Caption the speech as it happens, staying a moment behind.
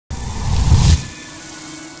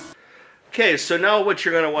Okay, so now what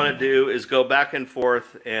you're going to want to do is go back and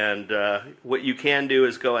forth, and what you can do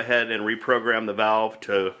is go ahead and reprogram the valve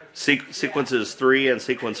to sequences 3 and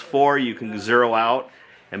sequence 4. You can zero out,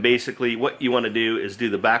 and basically what you want to do is do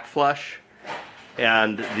the back flush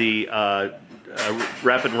and the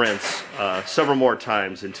rapid rinse several more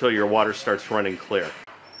times until your water starts running clear.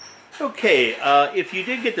 Okay, if you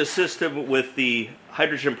did get the system with the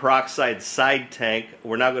hydrogen peroxide side tank,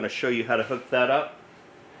 we're now going to show you how to hook that up.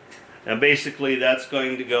 And basically that's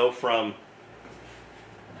going to go from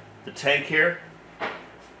the tank here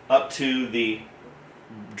up to the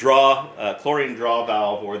chlorine draw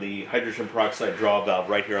valve, or the hydrogen peroxide draw valve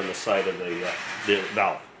right here on the side of the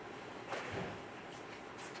valve.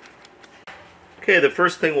 Okay, the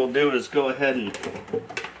first thing we'll do is go ahead and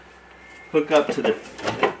hook up to the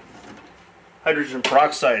hydrogen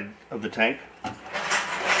peroxide of the tank.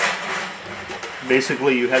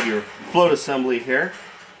 Basically you have your float assembly here.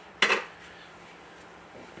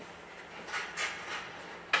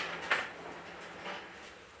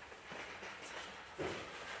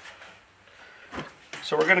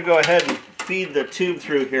 So we're going to go ahead and feed the tube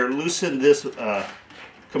through here, loosen this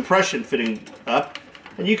compression fitting up,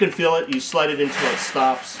 and you can feel it. You slide it until it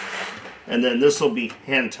stops, and then this will be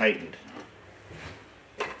hand tightened.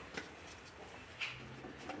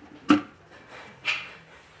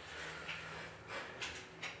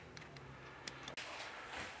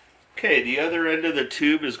 Okay, the other end of the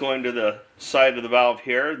tube is going to the side of the valve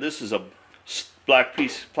here. This is a black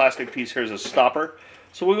plastic piece here is a stopper.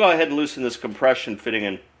 So we'll go ahead and loosen this compression fitting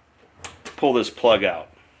and pull this plug out.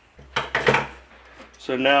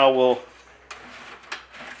 So now we'll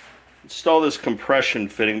install this compression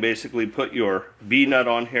fitting. Basically put your B-nut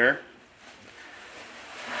on here.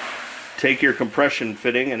 Take your compression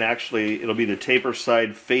fitting, and actually it'll be the taper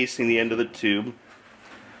side facing the end of the tube.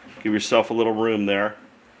 Give yourself a little room there.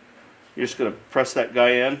 You're just going to press that guy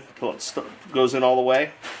in until it goes in all the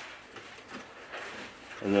way,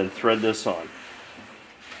 and then thread this on.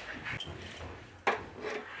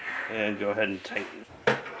 And go ahead and tighten.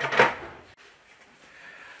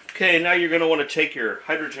 Okay, now you're going to want to take your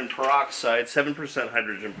hydrogen peroxide, 7%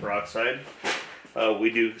 hydrogen peroxide.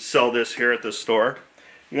 We do sell this here at the store.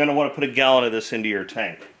 You're going to want to put a gallon of this into your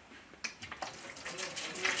tank.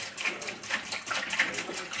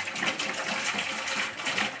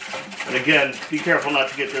 And again, be careful not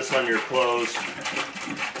to get this on your clothes.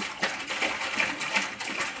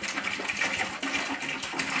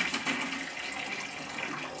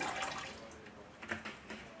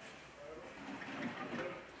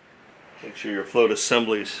 Make sure your float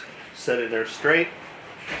assembly's set in there straight.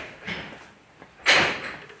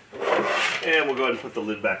 And we'll go ahead and put the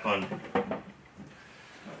lid back on.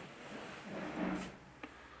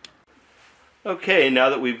 Okay, now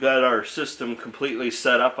that we've got our system completely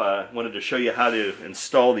set up, I wanted to show you how to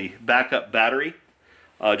install the backup battery,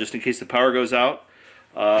 just in case the power goes out.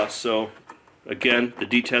 So again, the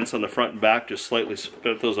detents on the front and back, just slightly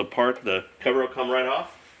split those apart. The cover will come right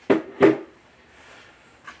off.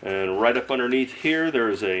 And right up underneath here,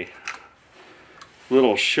 there's a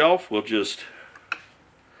little shelf. We'll just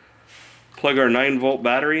plug our 9-volt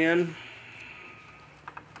battery in.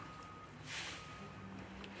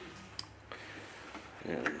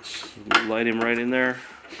 And slide him right in there.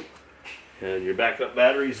 And your backup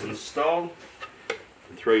battery is installed.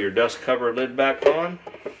 And throw your dust cover lid back on.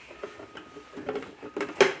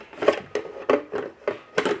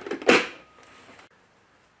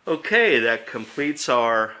 Okay, that completes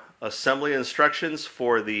our assembly instructions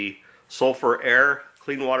for the Sulfur Air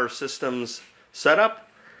Clean Water Systems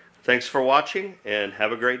setup. Thanks for watching, and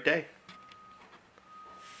have a great day.